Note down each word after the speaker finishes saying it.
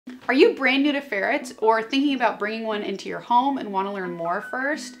Are you brand new to ferrets or thinking about bringing one into your home and want to learn more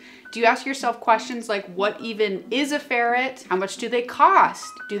first? Do you ask yourself questions like, what even is a ferret? How much do they cost?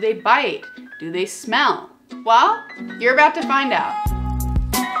 Do they bite? Do they smell? Well, you're about to find out.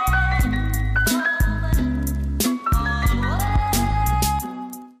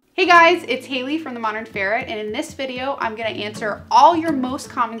 Hey guys, it's Haley from the Modern Ferret, and in this video, I'm gonna answer all your most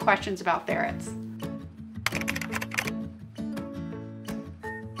common questions about ferrets.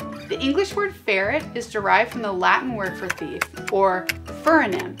 The English word ferret is derived from the Latin word for thief, or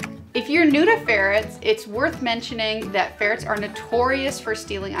ferinem. If you're new to ferrets, it's worth mentioning that ferrets are notorious for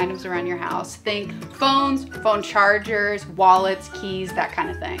stealing items around your house. Think phones, phone chargers, wallets, keys, that kind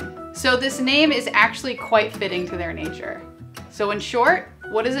of thing. So this name is actually quite fitting to their nature. So in short,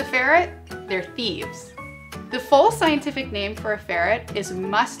 what is a ferret? They're thieves. The full scientific name for a ferret is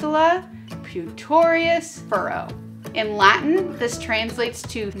Mustela putorius furro. In Latin, this translates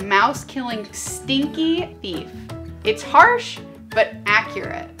to mouse-killing stinky thief. It's harsh, but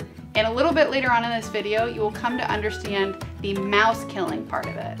accurate. And a little bit later on in this video, you will come to understand the mouse-killing part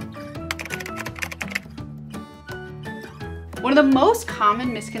of it. One of the most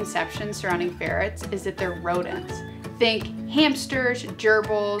common misconceptions surrounding ferrets is that they're rodents. Think hamsters,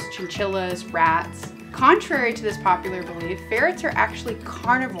 gerbils, chinchillas, rats. Contrary to this popular belief, ferrets are actually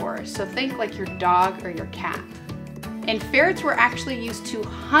carnivores, so think like your dog or your cat. And ferrets were actually used to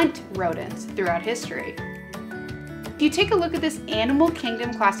hunt rodents throughout history. If you take a look at this animal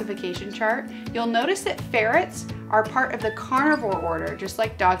kingdom classification chart, you'll notice that ferrets are part of the carnivore order, just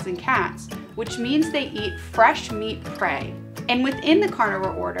like dogs and cats, which means they eat fresh meat prey. And within the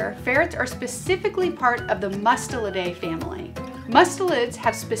carnivore order, ferrets are specifically part of the Mustelidae family. Mustelids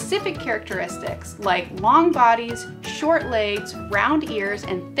have specific characteristics like long bodies, short legs, round ears,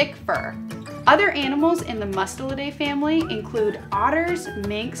 and thick fur. Other animals in the Mustelidae family include otters,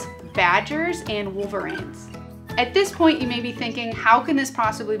 minks, badgers, and wolverines. At this point, you may be thinking, how can this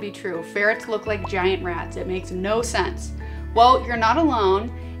possibly be true? Ferrets look like giant rats. It makes no sense. Well, you're not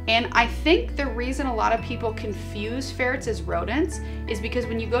alone. And I think the reason a lot of people confuse ferrets as rodents is because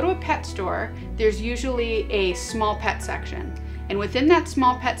when you go to a pet store, there's usually a small pet section. And within that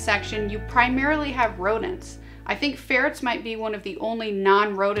small pet section, you primarily have rodents. I think ferrets might be one of the only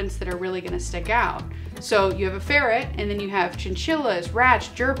non-rodents that are really gonna stick out. So you have a ferret, and then you have chinchillas, rats,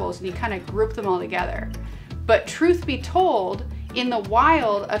 gerbils, and you kind of group them all together. But truth be told, in the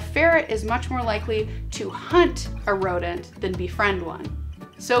wild, a ferret is much more likely to hunt a rodent than befriend one.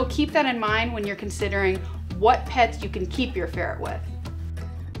 So keep that in mind when you're considering what pets you can keep your ferret with.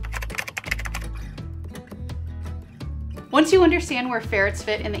 Once you understand where ferrets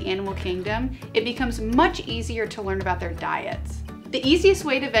fit in the animal kingdom, it becomes much easier to learn about their diets. The easiest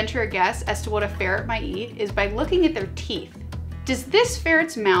way to venture a guess as to what a ferret might eat is by looking at their teeth. Does this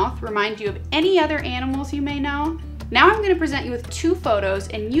ferret's mouth remind you of any other animals you may know? Now I'm going to present you with two photos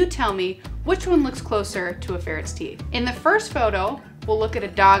and you tell me which one looks closer to a ferret's teeth. In the first photo, we'll look at a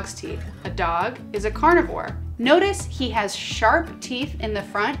dog's teeth. A dog is a carnivore. Notice he has sharp teeth in the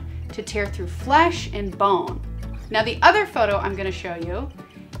front to tear through flesh and bone. Now the other photo I'm going to show you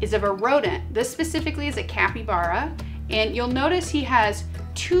is of a rodent. This specifically is a capybara, and you'll notice he has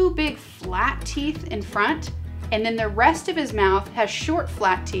two big flat teeth in front, and then the rest of his mouth has short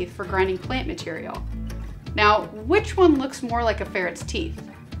flat teeth for grinding plant material. Now, which one looks more like a ferret's teeth?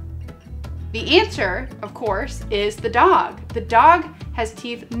 The answer, of course, is the dog. The dog has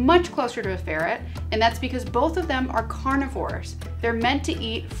teeth much closer to a ferret, and that's because both of them are carnivores. They're meant to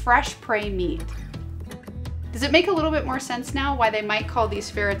eat fresh prey meat. Does it make a little bit more sense now why they might call these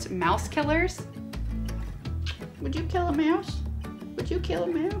ferrets mouse killers? Would you kill a mouse? Would you kill a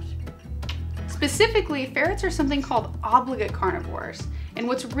mouse? Specifically, ferrets are something called obligate carnivores. And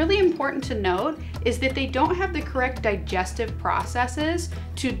what's really important to note is that they don't have the correct digestive processes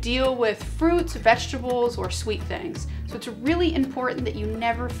to deal with fruits, vegetables, or sweet things. So it's really important that you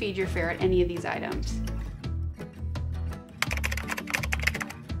never feed your ferret any of these items.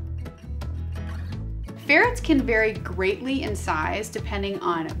 Ferrets can vary greatly in size depending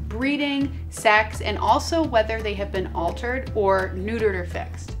on breeding, sex, and also whether they have been altered or neutered or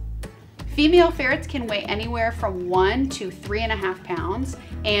fixed. Female ferrets can weigh anywhere from 1 to 3.5 pounds,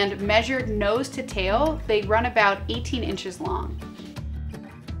 and measured nose to tail, they run about 18 inches long.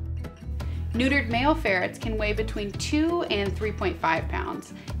 Neutered male ferrets can weigh between 2 and 3.5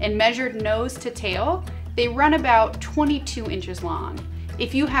 pounds, and measured nose to tail, they run about 22 inches long.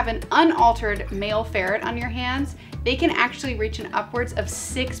 If you have an unaltered male ferret on your hands, they can actually reach an upwards of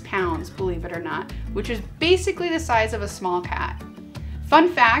 6 pounds, believe it or not, which is basically the size of a small cat. Fun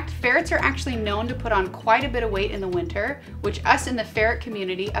fact, ferrets are actually known to put on quite a bit of weight in the winter, which us in the ferret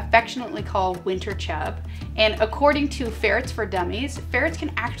community affectionately call winter chub. And according to Ferrets for Dummies, ferrets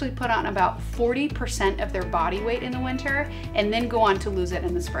can actually put on about 40% of their body weight in the winter and then go on to lose it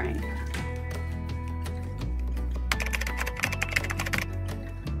in the spring.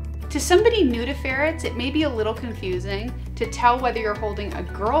 To somebody new to ferrets, it may be a little confusing to tell whether you're holding a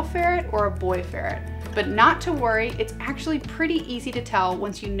girl ferret or a boy ferret. But not to worry, it's actually pretty easy to tell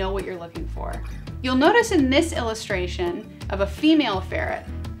once you know what you're looking for. You'll notice in this illustration of a female ferret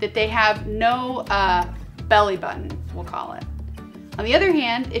that they have no belly button, we'll call it. On the other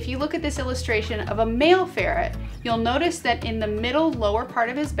hand, if you look at this illustration of a male ferret, you'll notice that in the middle lower part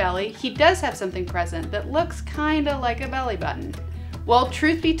of his belly, he does have something present that looks kinda like a belly button. Well,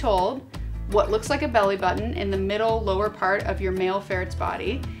 truth be told, what looks like a belly button in the middle lower part of your male ferret's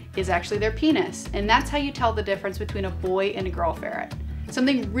body is actually their penis, and that's how you tell the difference between a boy and a girl ferret.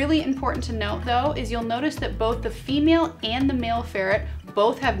 Something really important to note though is you'll notice that both the female and the male ferret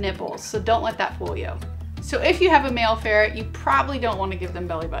both have nipples, so don't let that fool you. So if you have a male ferret, you probably don't want to give them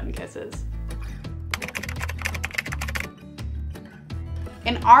belly button kisses.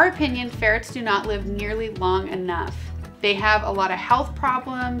 In our opinion, ferrets do not live nearly long enough. They have a lot of health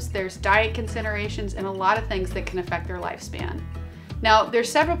problems, there's diet considerations, and a lot of things that can affect their lifespan. Now,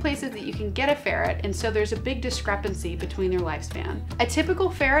 there's several places that you can get a ferret, and so there's a big discrepancy between their lifespan. A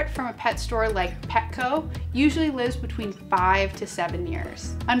typical ferret from a pet store like Petco usually lives between 5 to 7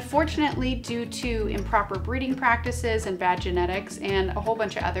 years. Unfortunately, due to improper breeding practices and bad genetics and a whole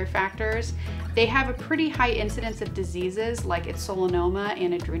bunch of other factors, they have a pretty high incidence of diseases like insulinoma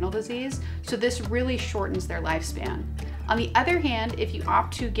and adrenal disease, so this really shortens their lifespan. On the other hand, if you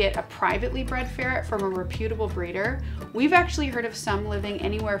opt to get a privately bred ferret from a reputable breeder, we've actually heard of some living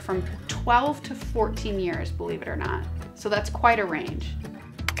anywhere from 12 to 14 years, believe it or not. So that's quite a range.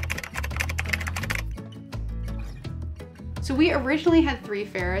 So we originally had 3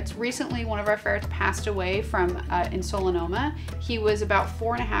 ferrets. Recently, one of our ferrets passed away from insulinoma. He was about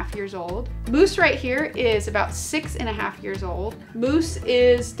 4.5 years old. Moose right here is about 6.5 years old. Moose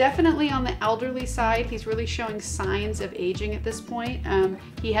is definitely on the elderly side. He's really showing signs of aging at this point.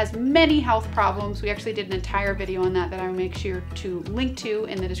 He has many health problems. We actually did an entire video on that I will make sure to link to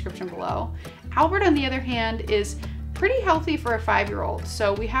in the description below. Albert, on the other hand, is pretty healthy for a 5-year-old,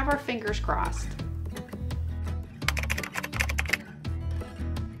 so we have our fingers crossed.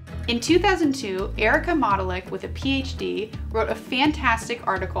 In 2002, Erica Modelick, with a PhD, wrote a fantastic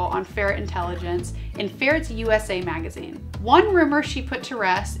article on ferret intelligence in Ferrets USA magazine. One rumor she put to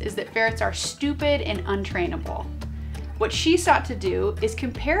rest is that ferrets are stupid and untrainable. What she sought to do is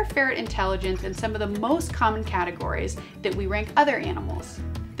compare ferret intelligence in some of the most common categories that we rank other animals.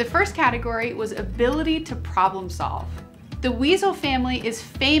 The first category was ability to problem solve. The weasel family is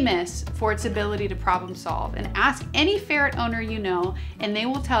famous for its ability to problem solve, and ask any ferret owner you know and they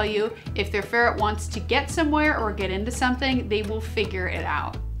will tell you if their ferret wants to get somewhere or get into something, they will figure it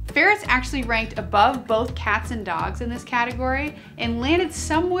out. Ferrets actually ranked above both cats and dogs in this category and landed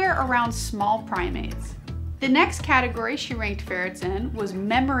somewhere around small primates. The next category she ranked ferrets in was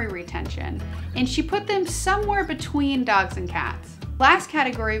memory retention, and she put them somewhere between dogs and cats. Last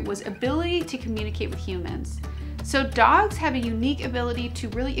category was ability to communicate with humans. So dogs have a unique ability to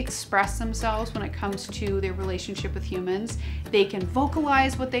really express themselves when it comes to their relationship with humans. They can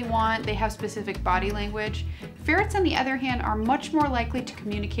vocalize what they want, they have specific body language. Ferrets, on the other hand, are much more likely to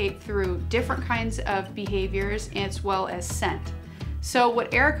communicate through different kinds of behaviors as well as scent. So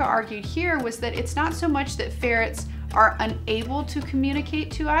what Erica argued here was that it's not so much that ferrets are unable to communicate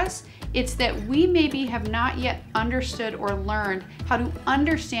to us, it's that we maybe have not yet understood or learned how to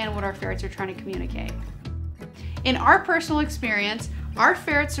understand what our ferrets are trying to communicate. In our personal experience, our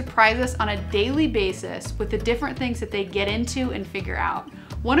ferrets surprise us on a daily basis with the different things that they get into and figure out.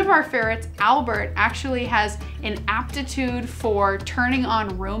 One of our ferrets, Albert, actually has an aptitude for turning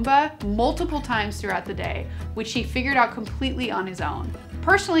on Roomba multiple times throughout the day, which he figured out completely on his own.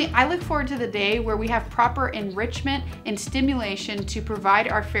 Personally, I look forward to the day where we have proper enrichment and stimulation to provide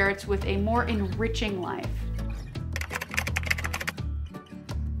our ferrets with a more enriching life.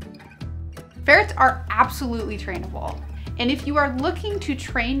 Ferrets are absolutely trainable. And if you are looking to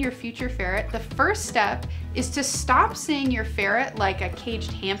train your future ferret, the first step is to stop seeing your ferret like a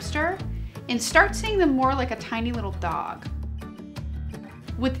caged hamster and start seeing them more like a tiny little dog.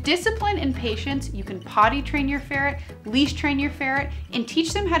 With discipline and patience, you can potty train your ferret, leash train your ferret, and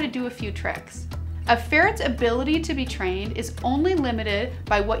teach them how to do a few tricks. A ferret's ability to be trained is only limited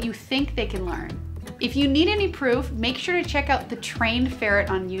by what you think they can learn. If you need any proof, make sure to check out The Trained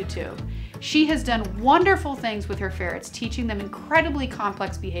Ferret on YouTube. She has done wonderful things with her ferrets, teaching them incredibly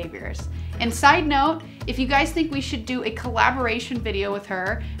complex behaviors. And side note, if you guys think we should do a collaboration video with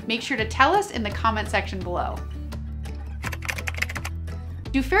her, make sure to tell us in the comment section below.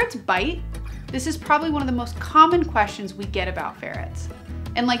 Do ferrets bite? This is probably one of the most common questions we get about ferrets.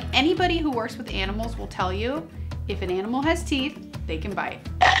 And like anybody who works with animals will tell you, if an animal has teeth, they can bite.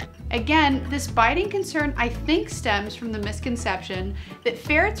 Again, this biting concern I think stems from the misconception that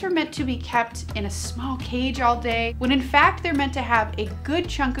ferrets are meant to be kept in a small cage all day, when in fact they're meant to have a good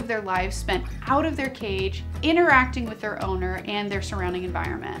chunk of their lives spent out of their cage, interacting with their owner and their surrounding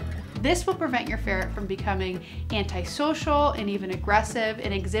environment. This will prevent your ferret from becoming antisocial and even aggressive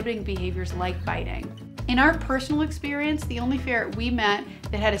and exhibiting behaviors like biting. In our personal experience, the only ferret we met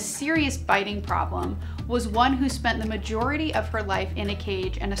that had a serious biting problem was one who spent the majority of her life in a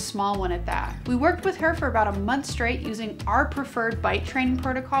cage, and a small one at that. We worked with her for about a month straight using our preferred bite training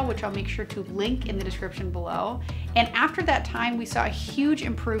protocol, which I'll make sure to link in the description below. And after that time, we saw a huge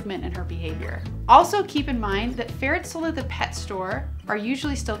improvement in her behavior. Also keep in mind that ferrets sold at the pet store are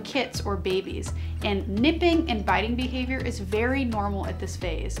usually still kits or babies, and nipping and biting behavior is very normal at this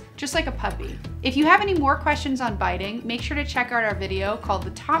phase, just like a puppy. If you have any more questions on biting, make sure to check out our video called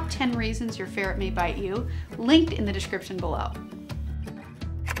The Top 10 Reasons Your Ferret May Bite You, linked in the description below.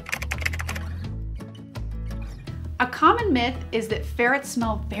 A common myth is that ferrets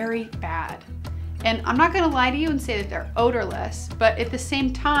smell very bad. And I'm not gonna lie to you and say that they're odorless, but at the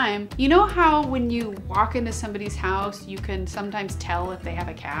same time, you know how when you walk into somebody's house, you can sometimes tell if they have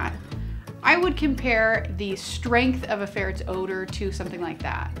a cat? I would compare the strength of a ferret's odor to something like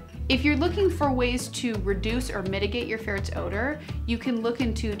that. If you're looking for ways to reduce or mitigate your ferret's odor, you can look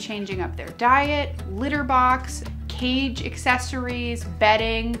into changing up their diet, litter box, cage accessories,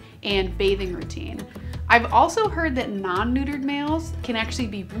 bedding, and bathing routine. I've also heard that non-neutered males can actually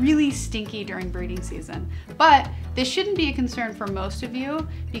be really stinky during breeding season, but this shouldn't be a concern for most of you,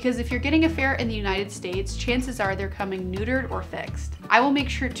 because if you're getting a ferret in the United States, chances are they're coming neutered or fixed. I will make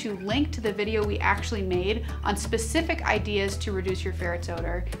sure to link to the video we actually made on specific ideas to reduce your ferret's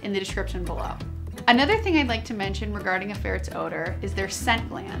odor in the description below. Another thing I'd like to mention regarding a ferret's odor is their scent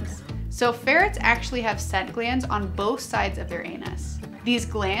glands. So ferrets actually have scent glands on both sides of their anus. These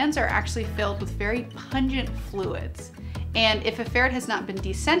glands are actually filled with very pungent fluids. And if a ferret has not been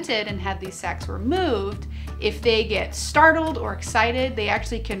descented and had these sacs removed, if they get startled or excited, they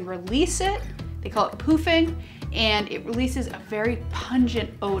actually can release it. They call it poofing, and it releases a very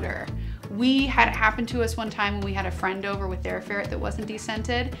pungent odor. We had it happen to us one time when we had a friend over with their ferret that wasn't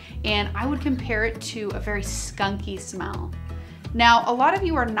descented, and I would compare it to a very skunky smell. Now, a lot of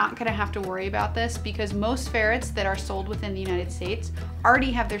you are not gonna have to worry about this because most ferrets that are sold within the United States already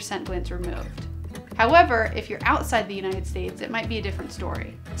have their scent glands removed. However, if you're outside the United States, it might be a different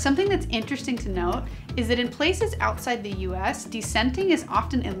story. Something that's interesting to note is that in places outside the US, descenting is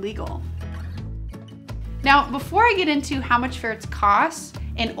often illegal. Now, before I get into how much ferrets cost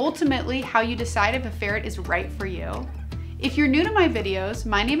and ultimately how you decide if a ferret is right for you, if you're new to my videos,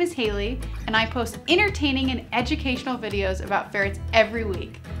 my name is Haley, and I post entertaining and educational videos about ferrets every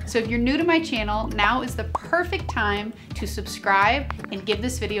week. So if you're new to my channel, now is the perfect time to subscribe and give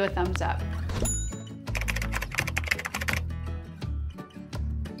this video a thumbs up.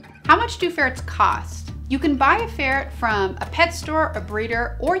 How much do ferrets cost? You can buy a ferret from a pet store, a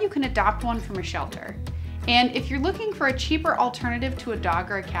breeder, or you can adopt one from a shelter. And if you're looking for a cheaper alternative to a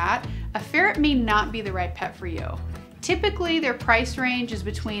dog or a cat, a ferret may not be the right pet for you. Typically, their price range is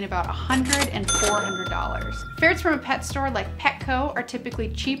between about $100 and $400. Ferrets from a pet store like Petco are typically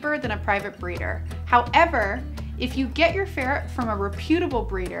cheaper than a private breeder. However, if you get your ferret from a reputable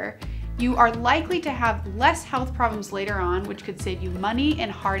breeder, you are likely to have less health problems later on, which could save you money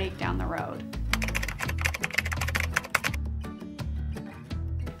and heartache down the road.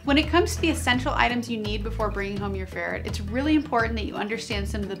 When it comes to the essential items you need before bringing home your ferret, it's really important that you understand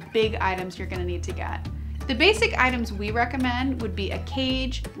some of the big items you're gonna need to get. The basic items we recommend would be a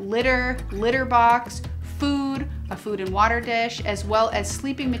cage, litter box, food, a food and water dish, as well as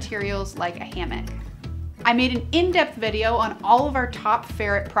sleeping materials like a hammock. I made an in-depth video on all of our top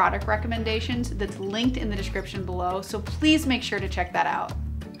ferret product recommendations that's linked in the description below, so please make sure to check that out.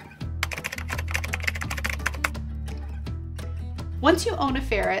 Once you own a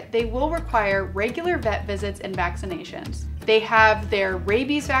ferret, they will require regular vet visits and vaccinations. They have their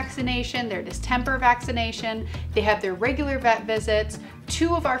rabies vaccination, their distemper vaccination, they have their regular vet visits.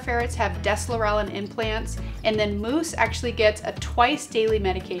 2 of our ferrets have deslorelin implants, and then Moose actually gets a twice daily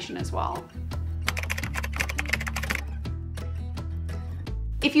medication as well.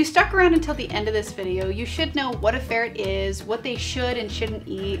 If you stuck around until the end of this video, you should know what a ferret is, what they should and shouldn't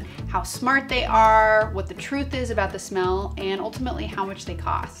eat, how smart they are, what the truth is about the smell, and ultimately how much they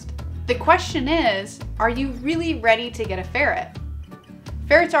cost. The question is, are you really ready to get a ferret?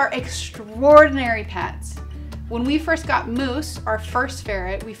 Ferrets are extraordinary pets. When we first got Moose, our first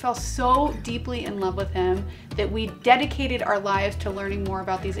ferret, we fell so deeply in love with him that we dedicated our lives to learning more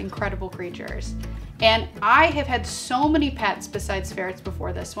about these incredible creatures. And I have had so many pets besides ferrets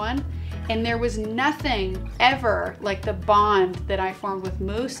before this one, and there was nothing ever like the bond that I formed with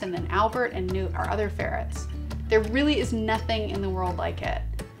Moose and then Albert and Newt, our other ferrets. There really is nothing in the world like it.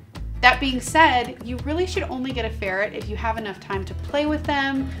 That being said, you really should only get a ferret if you have enough time to play with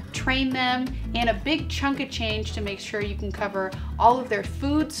them, train them, and a big chunk of change to make sure you can cover all of their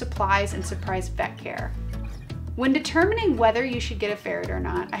food, supplies, and surprise vet care. When determining whether you should get a ferret or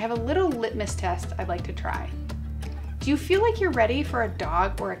not, I have a little litmus test I'd like to try. Do you feel like you're ready for a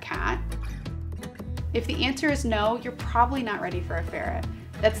dog or a cat? If the answer is no, you're probably not ready for a ferret.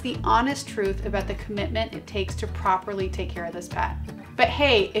 That's the honest truth about the commitment it takes to properly take care of this pet. But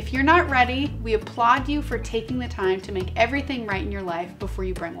hey, if you're not ready, we applaud you for taking the time to make everything right in your life before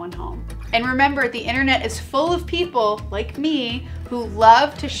you bring one home. And remember, the internet is full of people like me who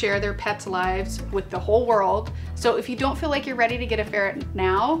love to share their pets' lives with the whole world. So if you don't feel like you're ready to get a ferret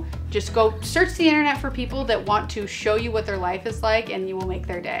now, just go search the internet for people that want to show you what their life is like, and you will make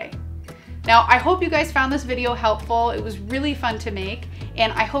their day. Now, I hope you guys found this video helpful. It was really fun to make,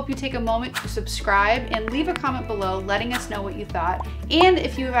 and I hope you take a moment to subscribe and leave a comment below letting us know what you thought, and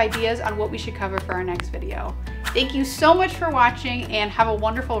if you have ideas on what we should cover for our next video. Thank you so much for watching, and have a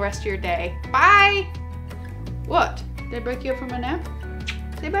wonderful rest of your day. Bye! What? Did I break you up from a nap?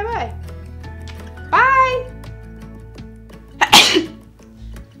 Say bye-bye.